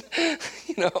 7,000,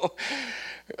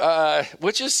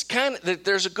 which is kind of,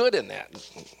 there's a good in that.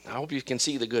 I hope you can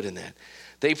see the good in that.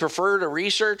 They prefer to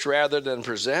research rather than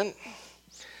present.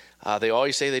 They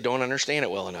always say they don't understand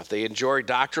it well enough. They enjoy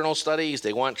doctrinal studies.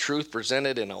 They want truth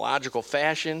presented in a logical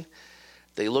fashion.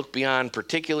 They look beyond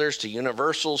particulars to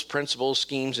universals, principles,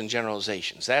 schemes, and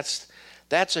generalizations.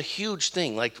 That's a huge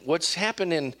thing. Like what's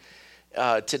happened in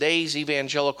today's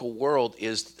evangelical world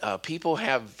is people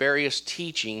have various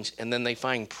teachings and then they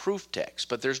find proof texts,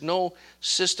 but there's no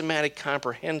systematic,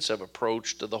 comprehensive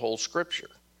approach to the whole scripture.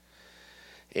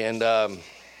 And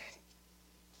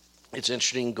it's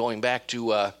interesting going back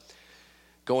to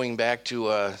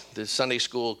the Sunday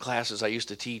school classes I used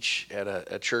to teach at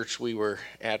a church we were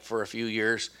at for a few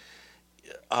years.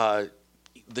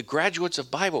 The graduates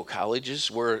of Bible colleges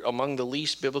were among the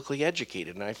least biblically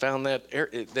educated, and I found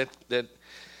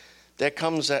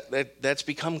that's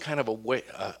become kind of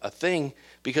a thing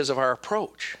because of our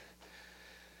approach.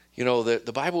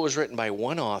 The Bible was written by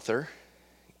one author,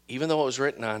 even though it was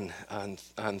written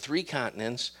on 3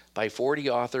 continents by 40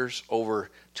 authors over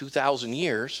 2,000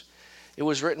 years. It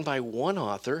was written by one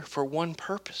author for one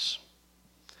purpose.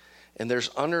 And there's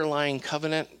underlying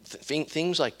covenant,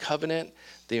 things like covenant,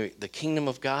 the kingdom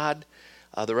of God,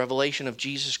 the revelation of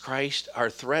Jesus Christ are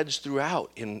threads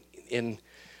throughout in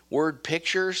word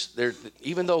pictures.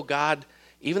 Even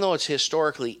though it's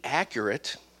historically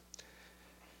accurate,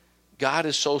 God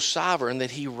is so sovereign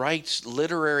that he writes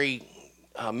literary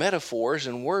metaphors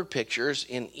and word pictures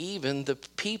in even the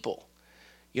people.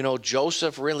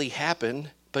 Joseph really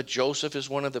happened, but Joseph is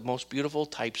one of the most beautiful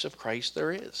types of Christ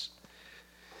there is.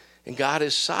 And God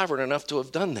is sovereign enough to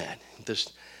have done that.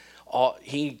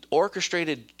 He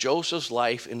orchestrated Joseph's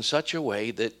life in such a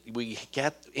way that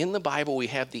in the Bible we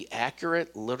have the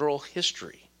accurate literal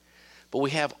history, but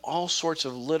we have all sorts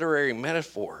of literary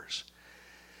metaphors.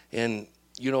 And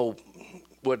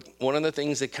one of the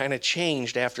things that kind of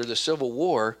changed after the Civil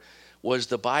War was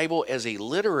the Bible as a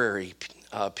literary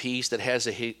piece that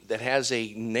has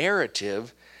a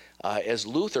narrative, as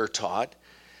Luther taught,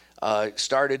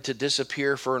 started to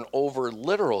disappear for an over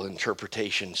literal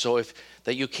interpretation. So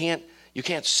you can't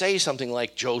say something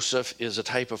like Joseph is a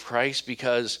type of Christ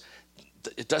because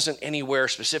it doesn't anywhere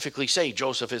specifically say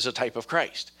Joseph is a type of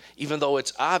Christ, even though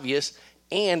it's obvious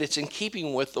and it's in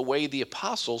keeping with the way the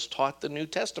apostles taught the New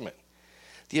Testament.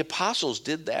 The apostles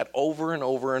did that over and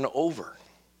over and over.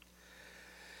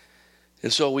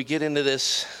 And so we get into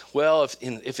this,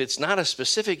 if it's not a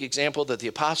specific example that the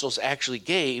apostles actually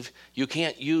gave, you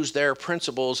can't use their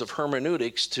principles of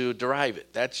hermeneutics to derive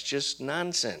it. That's just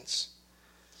nonsense.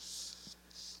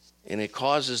 And it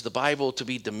causes the Bible to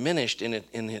be diminished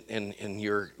in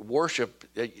your worship.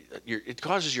 It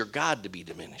causes your God to be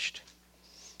diminished.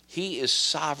 He is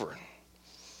sovereign.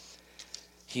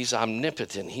 He's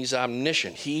omnipotent. He's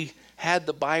omniscient. He had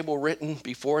the Bible written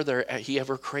before he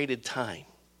ever created time.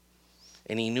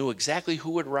 And he knew exactly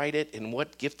who would write it and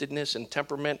what giftedness and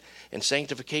temperament and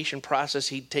sanctification process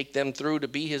he'd take them through to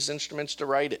be his instruments to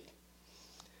write it.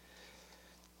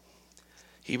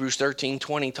 Hebrews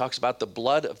 13:20 talks about the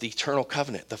blood of the eternal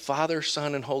covenant. The Father,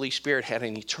 Son, and Holy Spirit had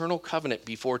an eternal covenant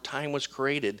before time was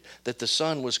created that the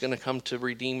Son was going to come to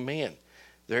redeem man.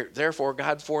 Therefore,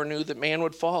 God foreknew that man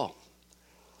would fall.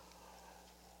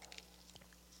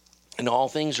 And all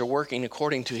things are working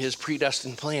according to his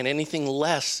predestined plan. Anything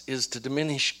less is to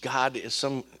diminish God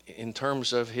in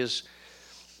terms of his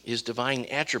divine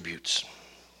attributes.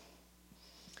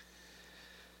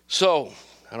 So,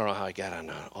 I don't know how I got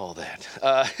on all that.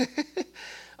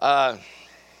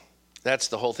 That's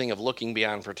the whole thing of looking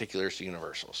beyond particulars to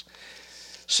universals.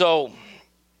 So,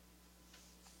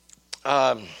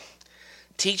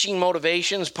 teaching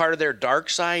motivations, part of their dark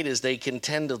side is they can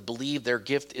tend to believe their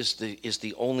gift is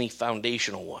the only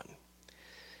foundational one.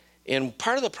 And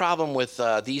part of the problem with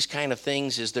these kind of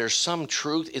things is there's some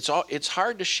truth. It's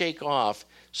hard to shake off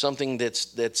something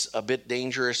that's a bit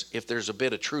dangerous if there's a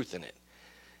bit of truth in it.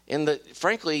 And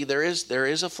frankly, there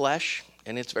is a flesh,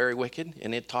 and it's very wicked,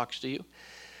 and it talks to you.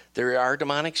 There are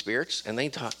demonic spirits, and they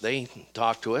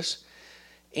talk to us,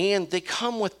 and they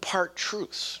come with part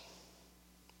truths.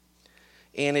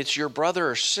 And it's your brother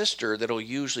or sister that'll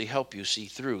usually help you see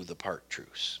through the part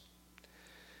truths.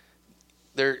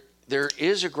 There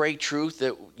is a great truth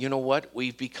that, you know what,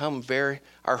 we've become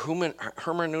our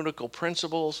hermeneutical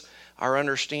principles, our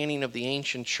understanding of the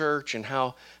ancient church and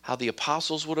how the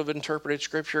apostles would have interpreted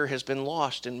Scripture has been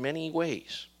lost in many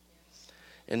ways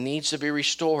and needs to be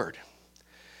restored.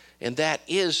 And that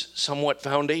is somewhat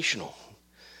foundational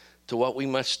to what we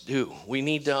must do. We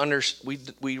need to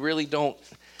we really don't,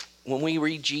 when we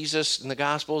read Jesus in the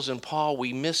Gospels and Paul,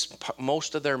 we miss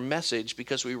most of their message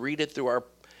because we read it through our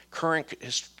current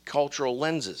cultural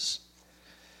lenses.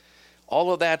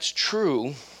 All of that's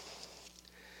true,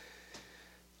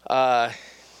 but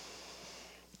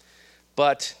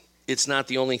it's not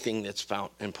the only thing that's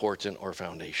important or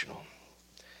foundational.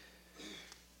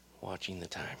 Watching the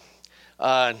time.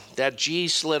 That G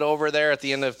slid over there at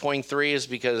the end of point 3 is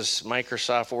because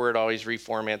Microsoft Word always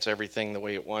reformats everything the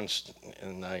way it wants,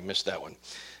 and I missed that one.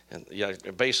 And yeah,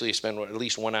 basically spend at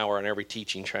least 1 hour on every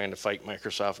teaching trying to fight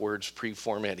Microsoft Word's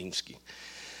pre-formatting scheme.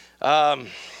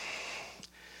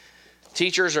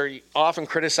 Teachers are often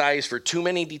criticized for too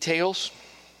many details.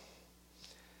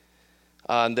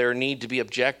 Their need to be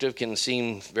objective can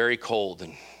seem very cold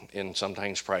and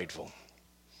sometimes prideful.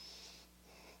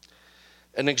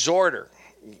 An exhorter,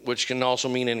 which can also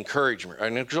mean an encouragement.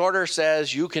 An exhorter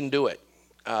says you can do it.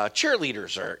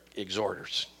 Cheerleaders are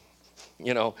exhorters.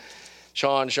 You know,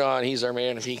 Sean, he's our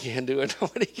man. If he can do it,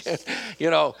 nobody can. You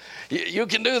know, you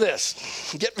can do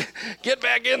this. Get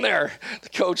back in there. The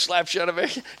coach slaps you out of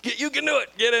it. You can do it.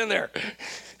 Get in there.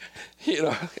 You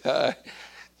know,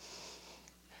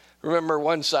 remember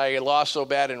once I lost so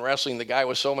bad in wrestling, the guy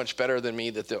was so much better than me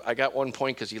that I got 1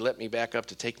 point because he let me back up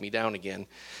to take me down again,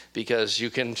 because you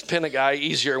can pin a guy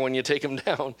easier when you take him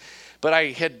down. But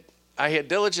I had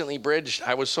diligently bridged.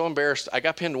 I was so embarrassed. I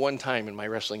got pinned 1 time in my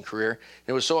wrestling career.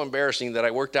 It was so embarrassing that I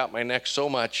worked out my neck so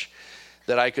much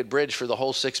that I could bridge for the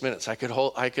whole 6 minutes. I could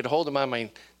hold him on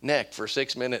my neck for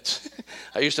 6 minutes.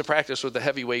 I used to practice with the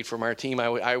heavyweight from our team.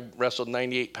 I wrestled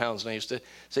 98 pounds, and I used to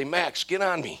say, Max, get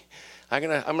on me. I'm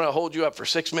gonna hold you up for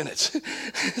 6 minutes.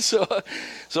 so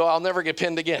I'll never get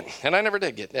pinned again. And I never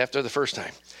did get after the first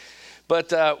time.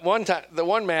 But one time, the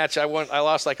one match I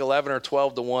lost like 11 or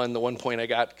 12 to 1. The 1 point I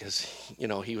got because, you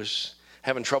know, he was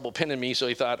having trouble pinning me, so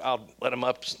he thought I'll let him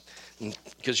up,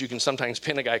 because you can sometimes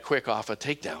pin a guy quick off a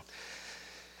takedown.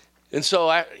 And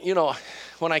so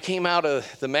when I came out of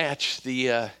the match,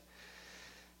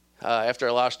 after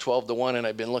I lost 12 to 1, and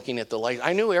I've been looking at the light,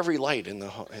 I knew every light in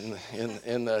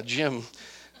the gym,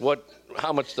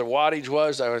 how much the wattage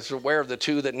was. I was aware of the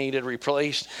 2 that needed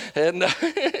replaced, and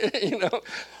you know.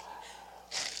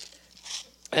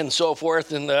 And so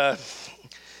forth. And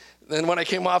then when I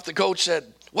came off, the coach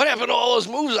said, "What happened to all those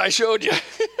moves I showed you?"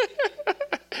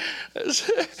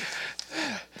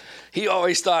 He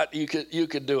always thought you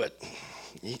could do it.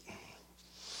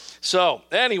 So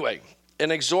anyway,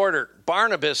 an exhorter.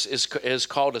 Barnabas is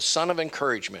called a son of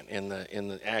encouragement in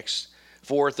the Acts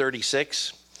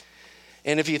 4:36.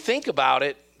 And if you think about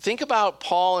it, think about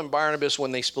Paul and Barnabas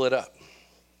when they split up.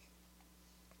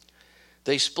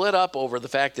 They split up over the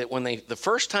fact that the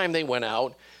first time they went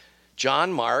out,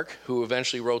 John Mark, who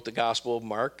eventually wrote the Gospel of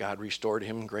Mark, God restored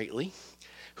him greatly,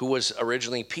 who was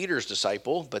originally Peter's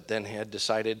disciple, but then had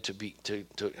decided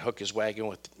to hook his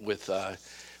wagon with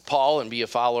Paul and be a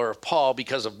follower of Paul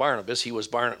because of Barnabas.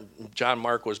 John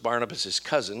Mark was Barnabas'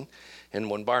 cousin, and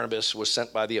when Barnabas was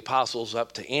sent by the apostles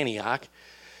up to Antioch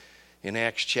in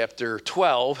Acts chapter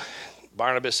 12,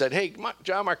 Barnabas said, "Hey,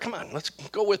 John Mark, come on, let's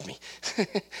go with me."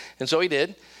 And so he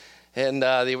did, and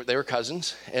they were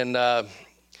cousins. And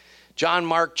John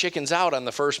Mark chickens out on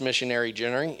the first missionary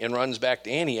journey and runs back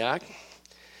to Antioch.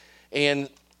 And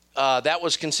that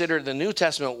was considered, the New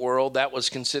Testament world, that was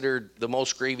considered the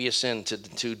most grievous sin,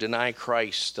 to deny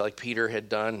Christ like Peter had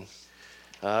done.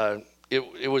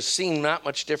 It was seen not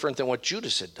much different than what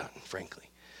Judas had done, frankly.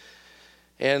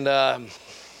 And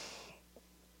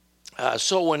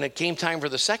so when it came time for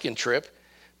the second trip,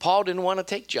 Paul didn't want to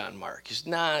take John Mark. He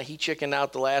said, he chickened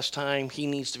out the last time. He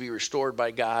needs to be restored by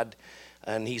God,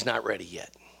 and he's not ready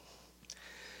yet.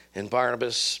 And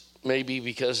Barnabas, maybe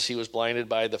because he was blinded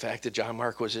by the fact that John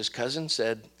Mark was his cousin,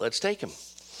 said, "Let's take him.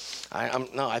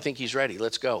 I think he's ready.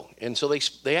 Let's go." And so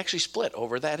they actually split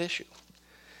over that issue.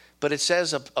 But it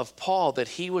says of Paul that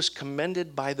he was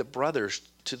commended by the brothers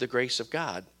to the grace of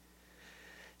God.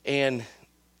 And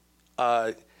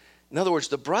in other words,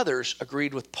 the brothers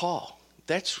agreed with Paul.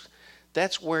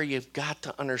 That's where you've got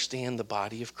to understand the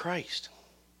body of Christ.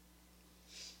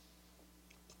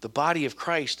 The body of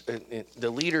Christ, the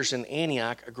leaders in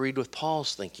Antioch agreed with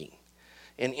Paul's thinking.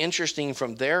 And interesting,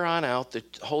 from there on out, the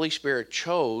Holy Spirit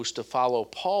chose to follow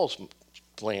Paul's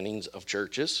plannings of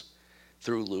churches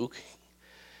through Luke.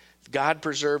 God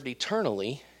preserved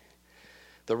eternally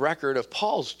the record of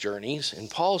Paul's journeys and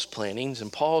Paul's plannings,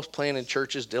 and Paul's planning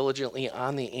churches diligently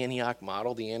on the Antioch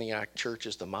model. The Antioch church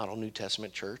is the model New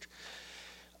Testament church.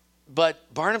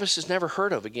 But Barnabas is never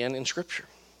heard of again in Scripture.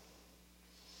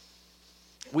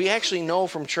 We actually know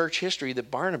from church history that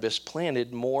Barnabas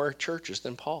planted more churches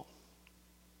than Paul.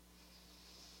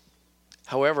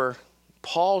 However,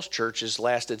 Paul's churches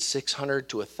lasted 600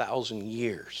 to 1,000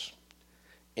 years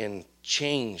and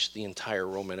changed the entire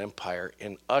Roman Empire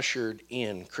and ushered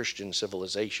in Christian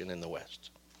civilization in the West.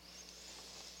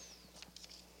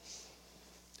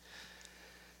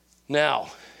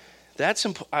 Now,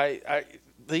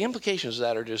 the implications of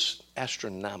that are just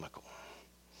astronomical.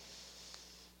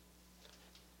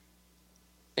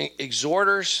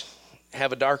 Exhorters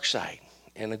have a dark side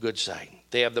and a good side.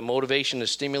 They have the motivation to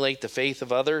stimulate the faith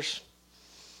of others.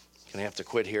 You're going to have to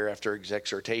quit here after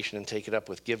exhortation and take it up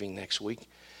with giving next week.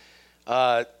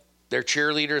 They're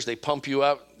cheerleaders. They pump you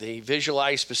up. They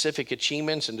visualize specific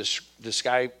achievements and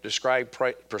describe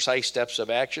precise steps of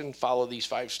action. Follow these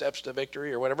 5 steps to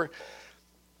victory or whatever.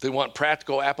 They want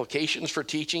practical applications for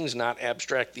teachings, not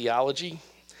abstract theology.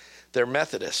 They're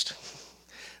Methodist.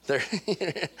 They're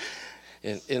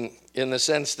in the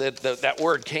sense that that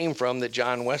word came from that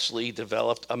John Wesley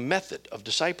developed a method of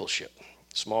discipleship,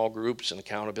 small groups and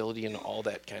accountability and all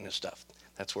that kind of stuff.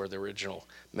 That's where the original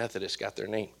Methodists got their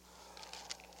name.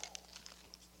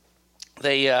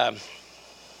 They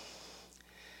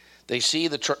see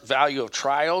the value of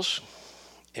trials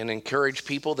and encourage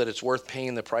people that it's worth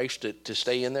paying the price to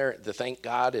stay in there, to thank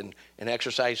God and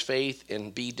exercise faith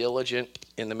and be diligent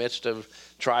in the midst of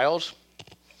trials.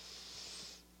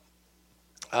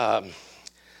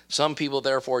 Some people,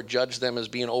 therefore, judge them as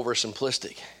being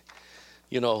oversimplistic.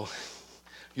 You know,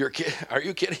 are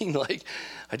you kidding? Like,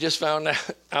 I just found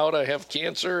out I have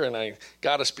cancer and I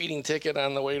got a speeding ticket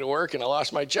on the way to work and I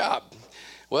lost my job.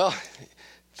 Well,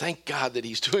 thank God that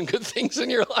he's doing good things in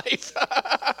your life.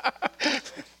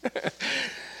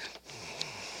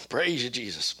 Praise you,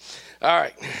 Jesus. All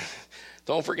right.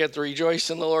 Don't forget to rejoice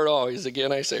in the Lord always.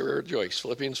 Again, I say rejoice.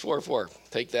 Philippians 4:4.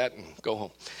 Take that and go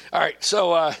home. All right,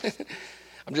 so I'm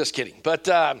just kidding. But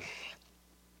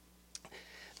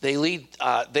they lead.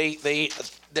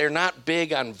 They're not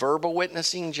big on verbal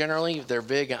witnessing generally. They're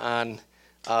big on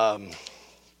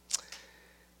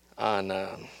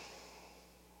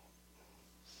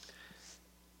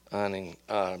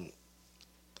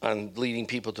leading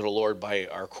people to the Lord by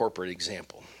our corporate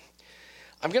example.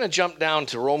 I'm going to jump down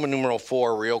to Roman numeral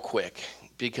 4 real quick,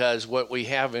 because what we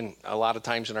have in a lot of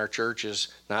times in our church is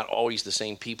not always the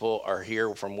same people are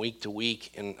here from week to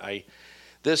week, and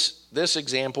this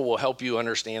example will help you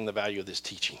understand the value of this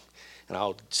teaching, and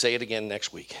I'll say it again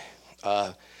next week.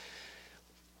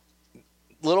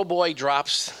 Little boy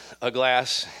drops a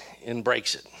glass and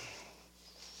breaks it.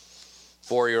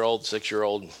 4-year-old,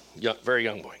 6-year-old, very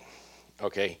young boy.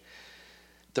 Okay.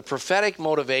 The prophetic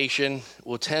motivation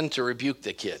will tend to rebuke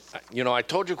the kid. You know, I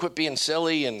told you quit being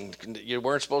silly, and you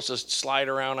weren't supposed to slide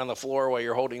around on the floor while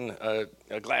you're holding a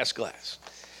glass.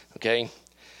 Okay?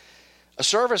 A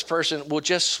service person will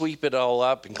just sweep it all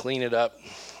up and clean it up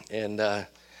and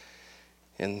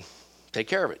take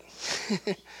care of it.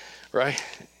 Right?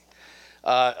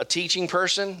 A teaching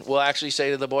person will actually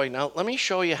say to the boy, now let me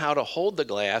show you how to hold the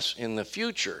glass in the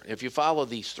future. If you follow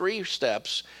these 3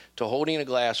 steps to holding a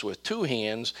glass with 2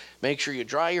 hands, make sure you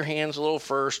dry your hands a little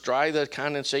first, dry the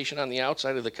condensation on the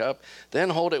outside of the cup, then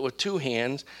hold it with 2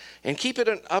 hands and keep it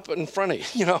up in front of you.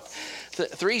 You know,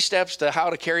 3 steps to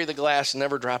how to carry the glass and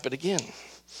never drop it again.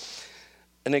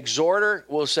 An exhorter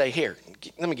will say, here,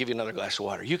 let me give you another glass of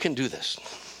water. You can do this.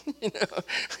 You know?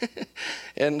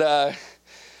 And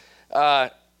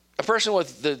a person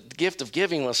with the gift of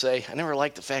giving will say, I never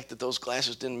liked the fact that those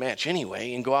glasses didn't match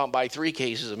anyway, and go out and buy 3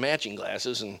 cases of matching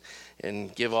glasses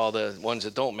and give all the ones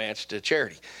that don't match to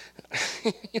charity.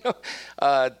 You know,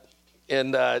 a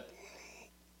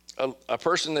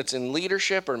person that's in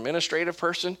leadership or administrative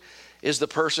person is the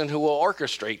person who will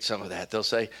orchestrate some of that. They'll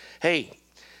say, hey,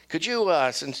 could you,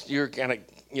 since you're kind of,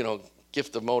 you know,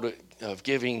 gift of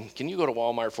giving. Can you go to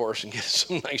Walmart for us and get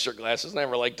some nicer glasses?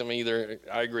 Never liked them either.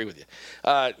 I agree with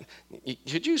you.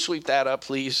 Could you sweep that up,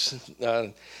 please?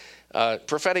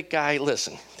 Prophetic guy,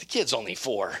 listen, the kid's only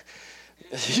 4.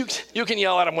 You can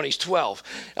yell at him when he's 12,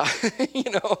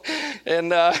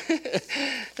 and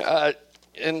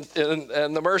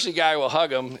the mercy guy will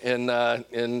hug him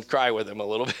and cry with him a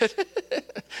little bit.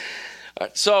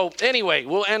 So anyway,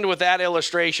 we'll end with that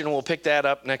illustration. We'll pick that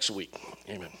up next week.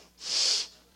 Amen.